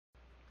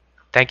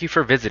Thank you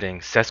for visiting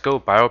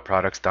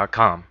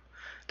CESCO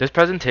This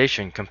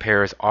presentation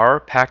compares our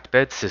packed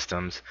bed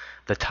systems,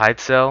 the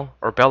TideCell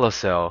or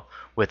BelloCell,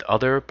 with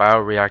other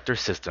bioreactor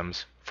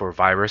systems for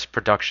virus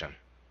production.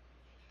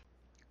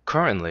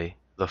 Currently,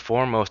 the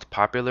four most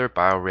popular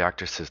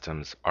bioreactor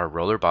systems are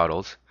roller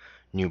bottles,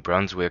 New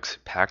Brunswick's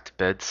packed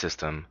bed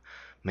system,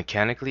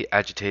 mechanically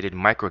agitated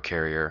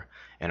microcarrier,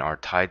 and our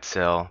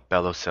TideCell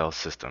BelloCell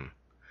system.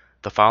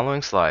 The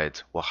following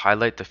slides will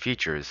highlight the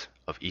features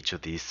of each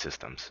of these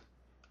systems.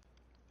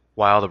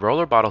 While the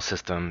roller bottle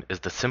system is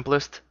the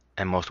simplest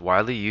and most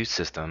widely used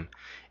system,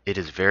 it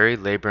is very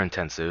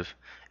labor-intensive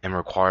and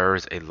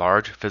requires a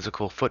large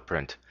physical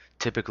footprint,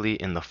 typically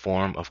in the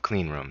form of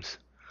clean rooms.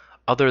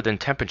 Other than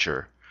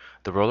temperature,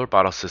 the roller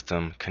bottle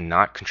system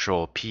cannot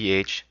control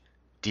pH,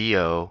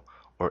 DO,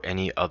 or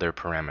any other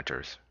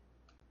parameters.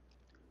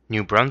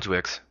 New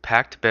Brunswick's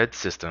packed bed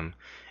system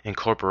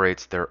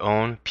incorporates their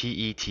own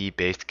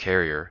PET-based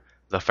carrier,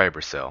 the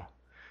FiberCell.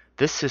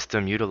 This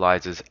system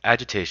utilizes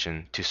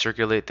agitation to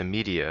circulate the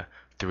media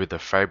through the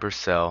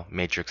FiberCell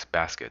matrix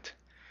basket.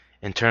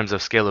 In terms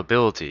of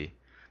scalability,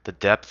 the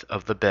depth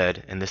of the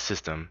bed in this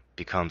system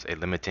becomes a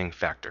limiting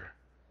factor.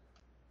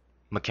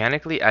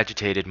 Mechanically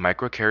agitated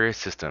microcarrier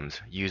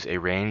systems use a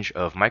range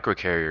of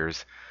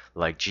microcarriers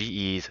like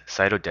GE's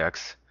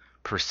Cytodex,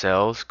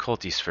 Purcell's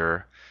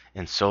Cultisphere,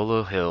 and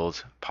Solo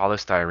Hill's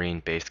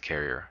polystyrene-based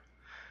carrier.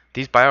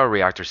 These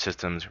bioreactor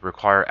systems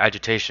require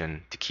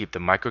agitation to keep the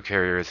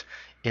microcarriers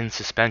in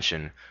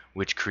suspension,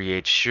 which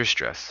creates shear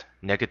stress,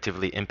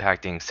 negatively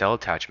impacting cell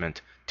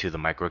attachment to the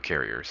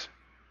microcarriers.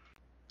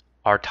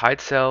 Our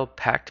TideCell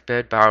packed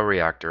bed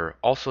bioreactor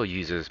also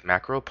uses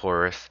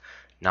macroporous,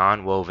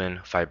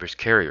 non-woven fibrous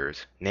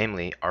carriers,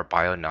 namely our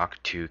BioNoc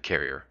 2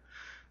 carrier.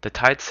 The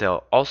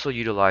TideCell also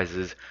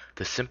utilizes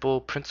the simple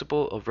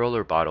principle of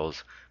roller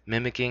bottles,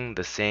 mimicking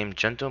the same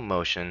gentle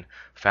motion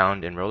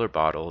found in roller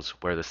bottles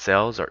where the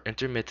cells are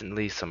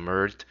intermittently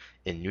submerged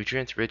in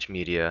nutrient-rich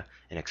media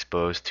and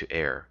exposed to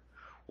air.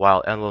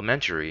 While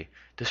elementary,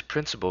 this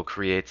principle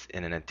creates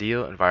an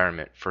ideal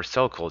environment for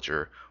cell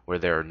culture where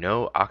there are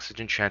no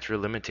oxygen transfer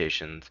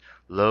limitations,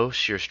 low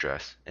shear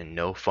stress, and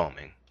no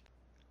foaming.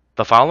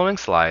 The following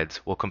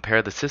slides will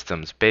compare the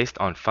systems based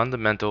on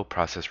fundamental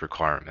process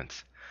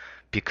requirements.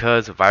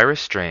 Because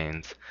virus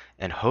strains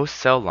and host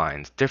cell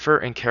lines differ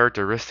in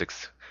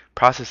characteristics,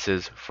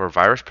 processes for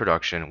virus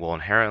production will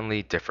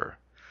inherently differ.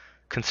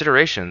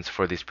 Considerations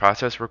for these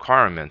process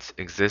requirements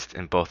exist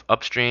in both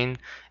upstream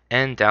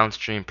and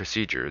downstream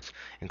procedures,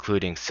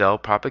 including cell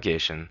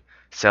propagation,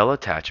 cell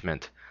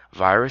attachment,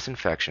 virus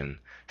infection,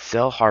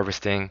 cell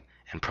harvesting,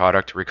 and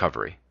product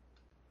recovery.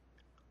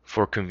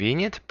 For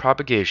convenient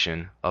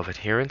propagation of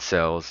adherent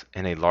cells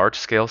in a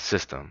large-scale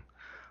system,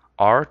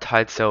 our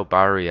TideCell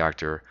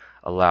bioreactor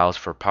allows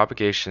for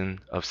propagation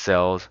of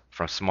cells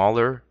from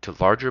smaller to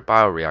larger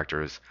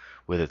bioreactors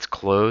with its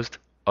closed,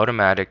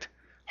 automatic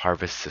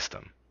harvest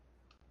system.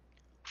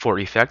 For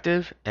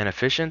effective and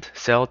efficient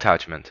cell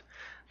attachment,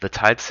 the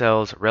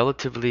TideCell's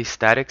relatively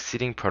static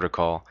seating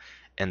protocol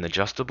and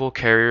adjustable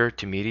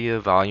carrier-to-media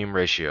volume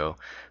ratio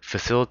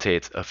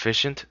facilitates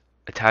efficient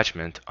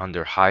attachment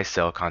under high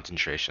cell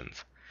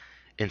concentrations.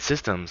 In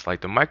systems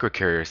like the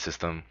microcarrier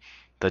system,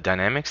 the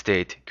dynamic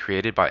state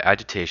created by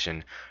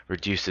agitation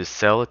reduces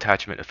cell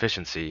attachment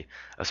efficiency,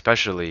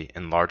 especially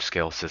in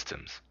large-scale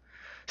systems.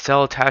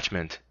 Cell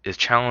attachment is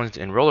challenged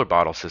in roller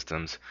bottle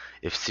systems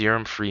if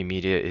serum-free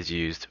media is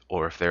used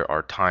or if there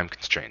are time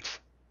constraints.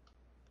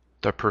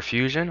 The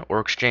perfusion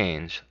or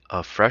exchange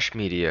of fresh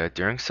media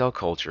during cell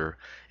culture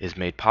is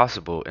made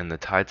possible in the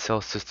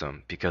TideCell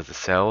system because the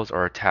cells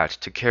are attached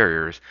to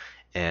carriers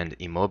and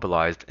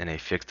immobilized in a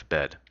fixed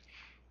bed.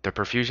 The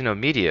perfusion of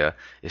media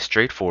is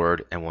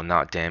straightforward and will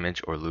not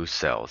damage or lose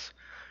cells.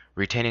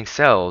 Retaining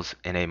cells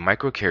in a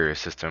microcarrier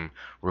system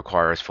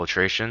requires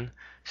filtration,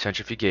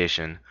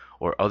 centrifugation,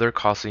 or other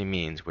costly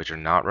means which are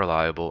not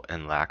reliable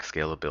and lack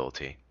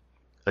scalability.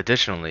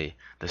 Additionally,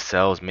 the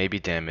cells may be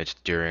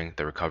damaged during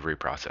the recovery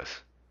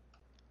process.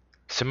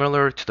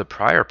 Similar to the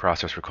prior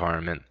process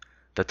requirement,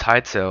 the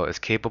TideCell is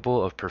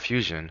capable of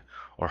perfusion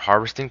or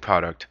harvesting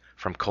product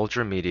from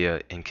culture media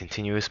in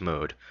continuous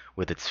mode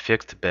with its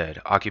fixed bed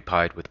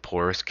occupied with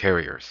porous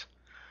carriers.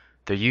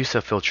 The use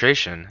of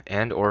filtration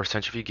and/or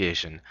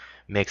centrifugation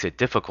makes it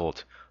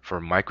difficult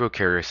for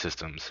microcarrier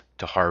systems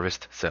to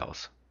harvest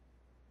cells.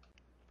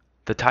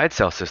 The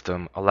TideCell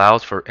system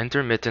allows for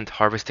intermittent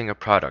harvesting of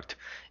product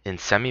in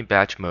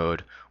semi-batch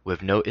mode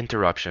with no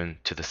interruption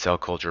to the cell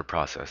culture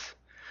process.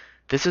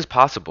 This is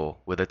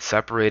possible with its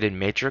separated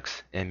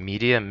matrix and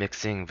media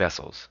mixing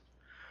vessels.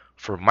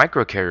 For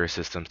microcarrier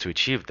systems to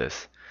achieve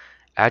this,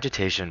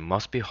 agitation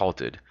must be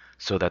halted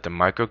so that the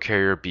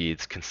microcarrier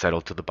beads can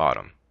settle to the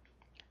bottom.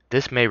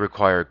 This may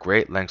require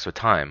great lengths of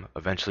time,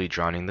 eventually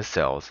drowning the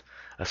cells,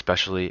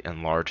 especially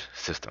in large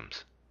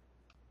systems.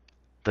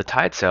 The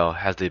TideCell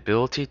has the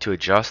ability to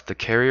adjust the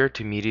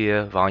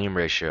carrier-to-media volume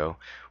ratio,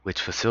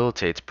 which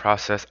facilitates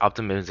process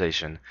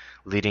optimization,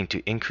 leading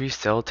to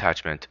increased cell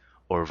attachment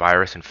or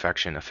virus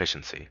infection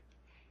efficiency.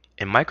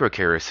 In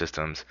microcarrier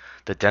systems,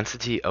 the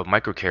density of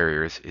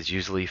microcarriers is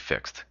usually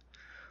fixed.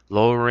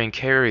 Lowering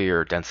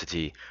carrier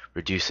density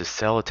reduces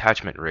cell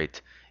attachment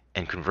rate,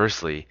 and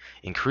conversely,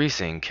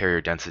 increasing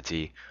carrier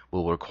density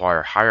will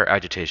require higher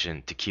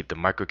agitation to keep the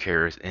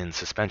microcarriers in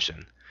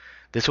suspension.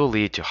 This will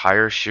lead to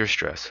higher shear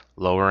stress,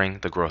 lowering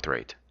the growth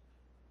rate.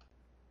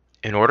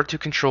 In order to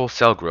control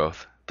cell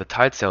growth, the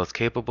TideCell is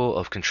capable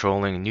of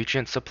controlling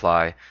nutrient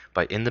supply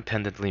by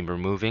independently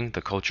removing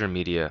the culture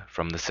media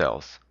from the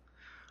cells.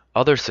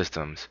 Other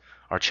systems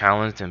are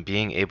challenged in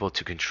being able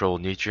to control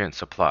nutrient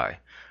supply.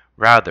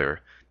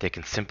 Rather, they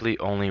can simply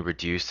only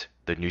reduce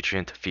the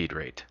nutrient feed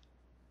rate.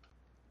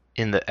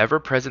 In the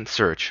ever-present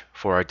search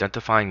for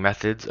identifying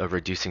methods of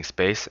reducing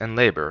space and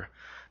labor,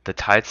 the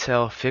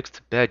TideCell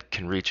fixed bed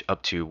can reach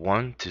up to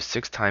 1 to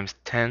 6 times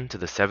 10 to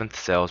the 7th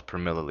cells per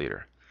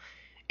milliliter.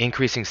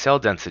 Increasing cell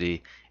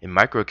density in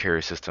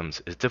microcarrier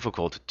systems is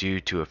difficult due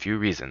to a few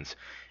reasons,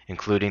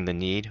 including the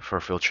need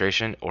for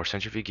filtration or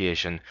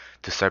centrifugation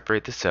to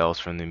separate the cells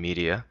from the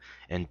media,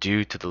 and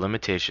due to the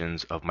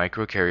limitations of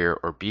microcarrier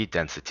or bead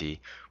density,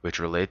 which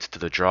relates to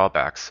the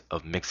drawbacks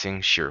of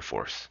mixing shear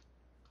force.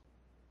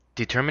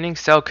 Determining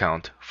cell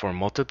count for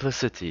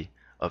multiplicity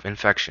of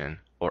infection,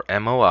 or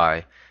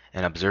MOI,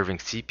 and observing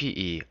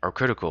CPE are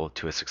critical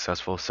to a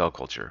successful cell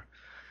culture.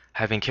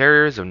 Having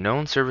carriers of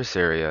known surface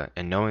area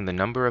and knowing the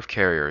number of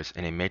carriers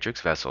in a matrix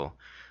vessel,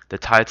 the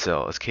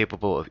TideCell is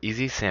capable of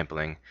easy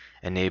sampling,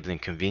 enabling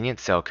convenient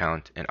cell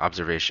count and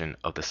observation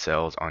of the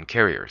cells on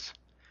carriers.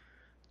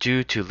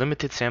 Due to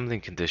limited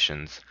sampling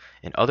conditions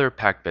in other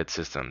packed bed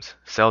systems,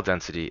 cell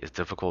density is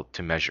difficult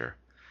to measure.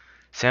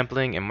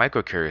 Sampling in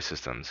microcarrier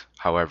systems,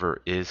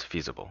 however, is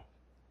feasible.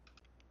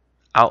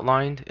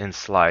 Outlined in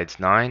slides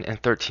 9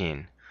 and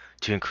 13,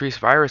 to increase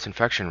virus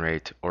infection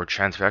rate or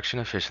transfection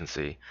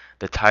efficiency,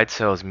 the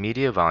TideCell's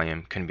media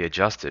volume can be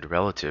adjusted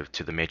relative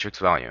to the matrix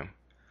volume.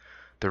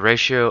 The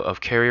ratio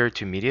of carrier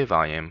to media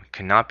volume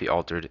cannot be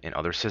altered in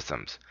other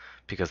systems,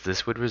 because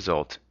this would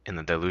result in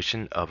the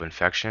dilution of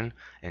infection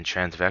and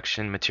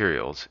transfection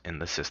materials in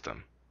the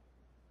system.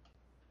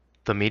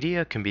 The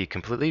media can be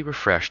completely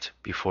refreshed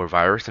before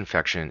virus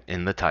infection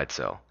in the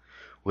TideCell.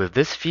 With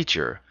this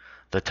feature,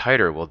 the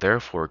titer will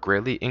therefore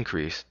greatly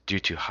increase due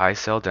to high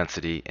cell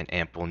density and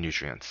ample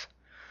nutrients.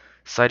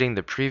 Citing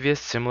the previous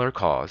similar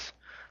cause,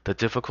 the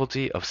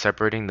difficulty of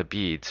separating the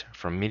beads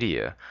from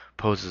media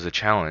poses a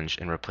challenge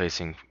in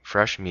replacing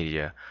fresh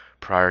media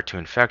prior to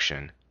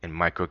infection in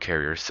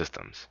microcarrier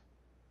systems.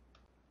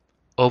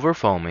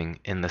 Overfoaming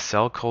in the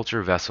cell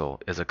culture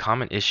vessel is a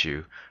common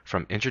issue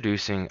from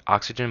introducing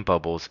oxygen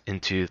bubbles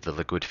into the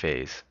liquid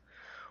phase.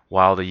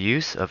 While the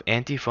use of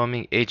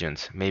anti-foaming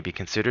agents may be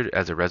considered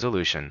as a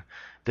resolution,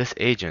 this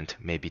agent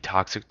may be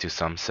toxic to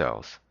some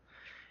cells.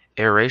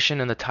 Aeration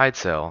in the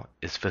TideCell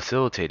is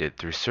facilitated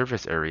through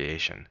surface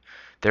aeration,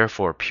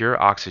 therefore pure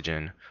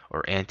oxygen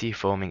or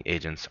anti-foaming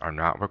agents are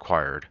not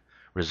required,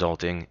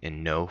 resulting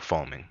in no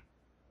foaming.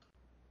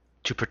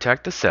 To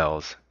protect the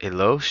cells, a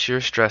low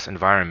shear stress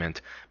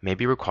environment may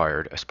be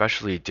required,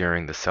 especially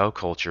during the cell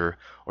culture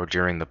or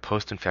during the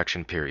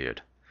post-infection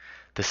period.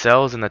 The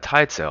cells in the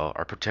TideCell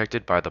are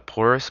protected by the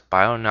porous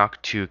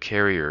BioNOC2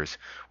 carriers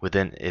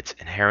within its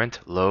inherent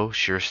low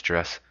shear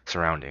stress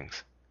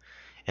surroundings.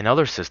 In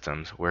other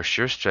systems where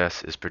shear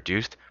stress is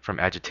produced from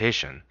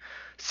agitation,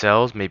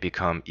 cells may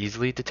become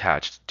easily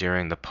detached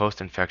during the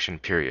post-infection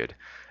period,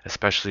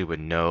 especially with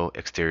no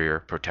exterior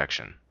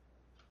protection.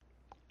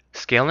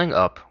 Scaling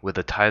up with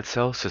the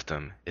TideCell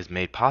system is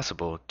made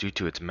possible due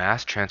to its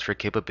mass transfer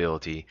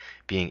capability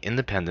being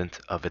independent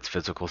of its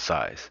physical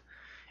size.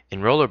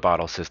 In roller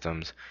bottle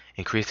systems,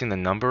 increasing the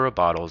number of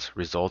bottles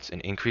results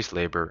in increased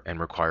labor and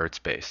required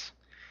space.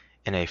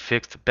 In a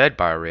fixed bed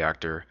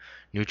bioreactor,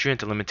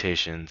 nutrient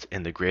limitations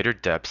in the greater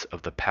depths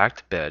of the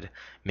packed bed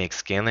make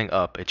scaling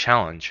up a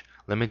challenge,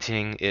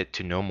 limiting it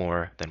to no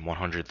more than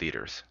 100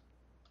 liters.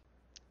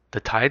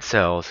 The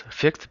TideCell's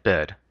fixed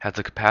bed has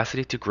the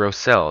capacity to grow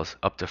cells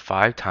up to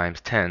 5 times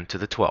 10 to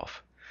the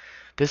 12th.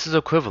 This is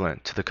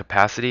equivalent to the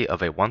capacity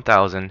of a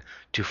 1,000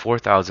 to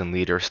 4,000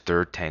 liter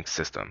stirred tank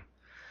system.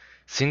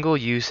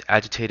 Single-use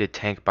agitated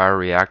tank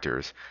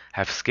bioreactors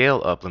have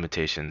scale-up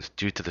limitations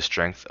due to the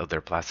strength of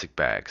their plastic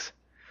bags.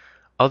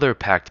 Other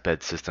packed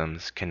bed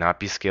systems cannot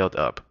be scaled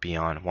up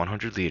beyond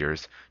 100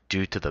 liters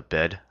due to the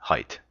bed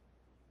height.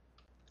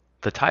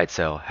 The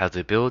TideCell has the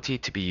ability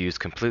to be used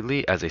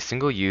completely as a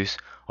single-use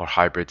or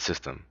hybrid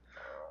system.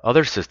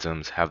 Other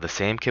systems have the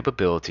same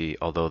capability,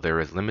 although there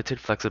is limited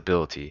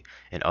flexibility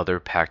in other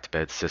packed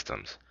bed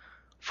systems.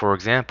 For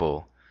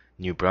example,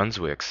 New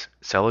Brunswick's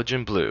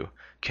Celogen Blue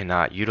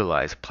cannot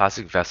utilize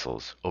plastic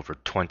vessels over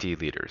 20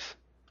 liters.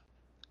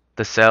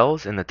 The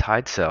cells in the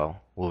TideCell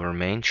will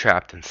remain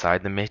trapped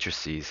inside the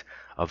matrices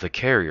of the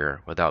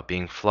carrier without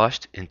being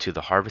flushed into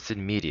the harvested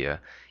media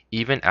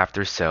even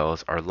after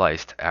cells are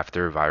lysed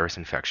after virus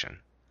infection.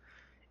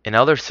 In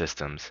other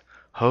systems,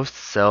 host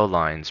cell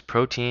lines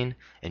protein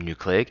and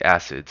nucleic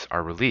acids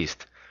are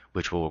released,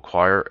 which will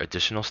require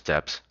additional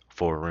steps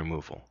for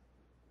removal.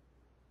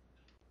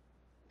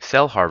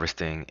 Cell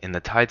harvesting in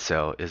the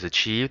TideCell is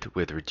achieved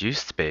with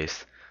reduced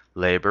space,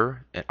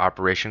 labor, and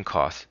operation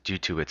costs due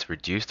to its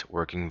reduced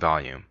working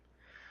volume.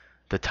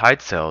 The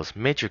TideCell's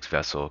matrix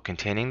vessel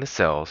containing the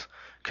cells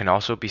can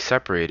also be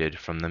separated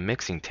from the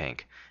mixing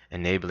tank,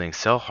 enabling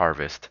cell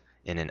harvest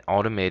in an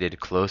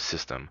automated closed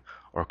system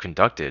or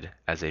conducted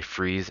as a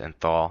freeze and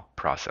thaw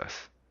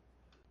process.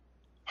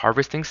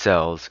 Harvesting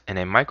cells in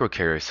a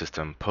microcarrier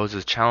system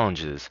poses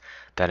challenges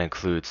that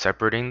include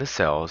separating the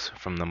cells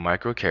from the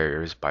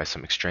microcarriers by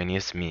some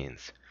extraneous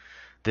means.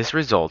 This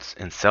results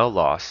in cell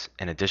loss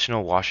and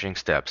additional washing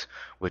steps,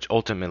 which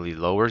ultimately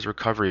lowers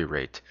recovery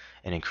rate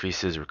and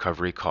increases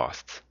recovery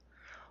costs.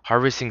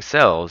 Harvesting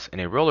cells in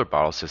a roller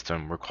bottle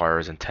system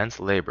requires intense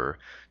labor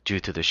due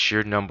to the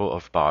sheer number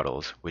of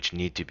bottles which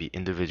need to be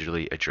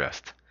individually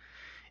addressed.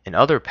 In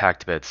other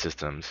packed bed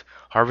systems,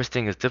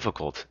 harvesting is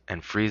difficult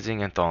and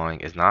freezing and thawing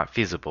is not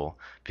feasible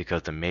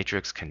because the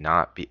matrix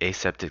cannot be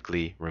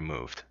aseptically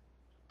removed.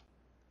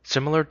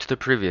 Similar to the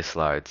previous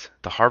slides,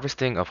 the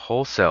harvesting of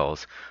whole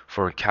cells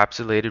for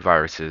encapsulated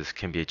viruses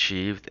can be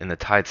achieved in the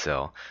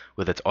TideCell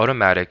with its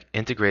automatic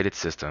integrated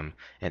system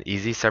and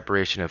easy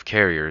separation of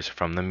carriers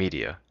from the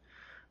media.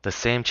 The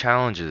same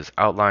challenges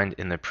outlined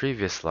in the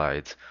previous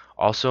slides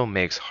also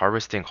makes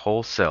harvesting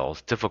whole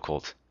cells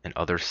difficult in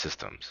other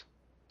systems.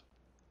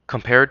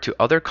 Compared to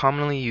other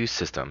commonly used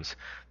systems,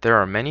 there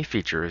are many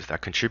features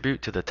that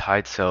contribute to the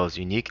TideCell's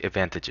unique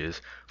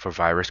advantages for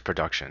virus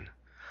production.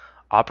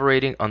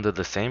 Operating under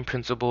the same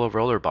principle of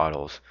roller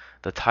bottles,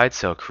 the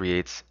TideCell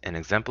creates an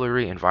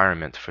exemplary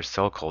environment for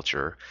cell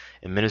culture,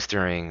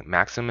 administering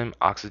maximum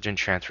oxygen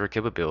transfer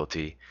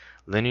capability,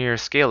 linear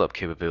scale-up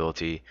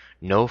capability,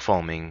 no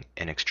foaming,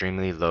 and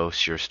extremely low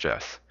shear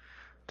stress.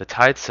 The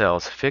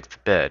TideCell's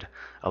fixed bed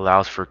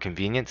allows for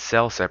convenient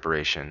cell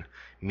separation,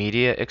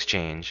 media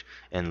exchange,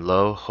 and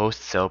low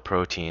host cell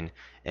protein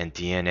and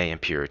DNA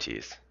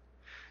impurities.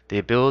 The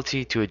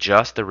ability to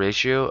adjust the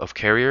ratio of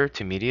carrier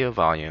to media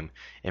volume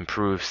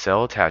improves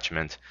cell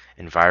attachment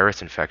and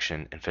virus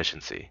infection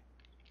efficiency.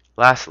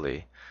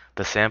 Lastly,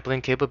 the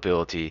sampling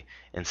capability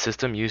and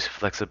system use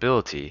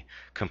flexibility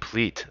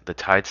complete the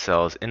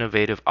TideCell's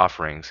innovative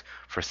offerings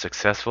for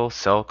successful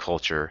cell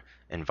culture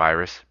and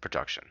virus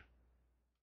production.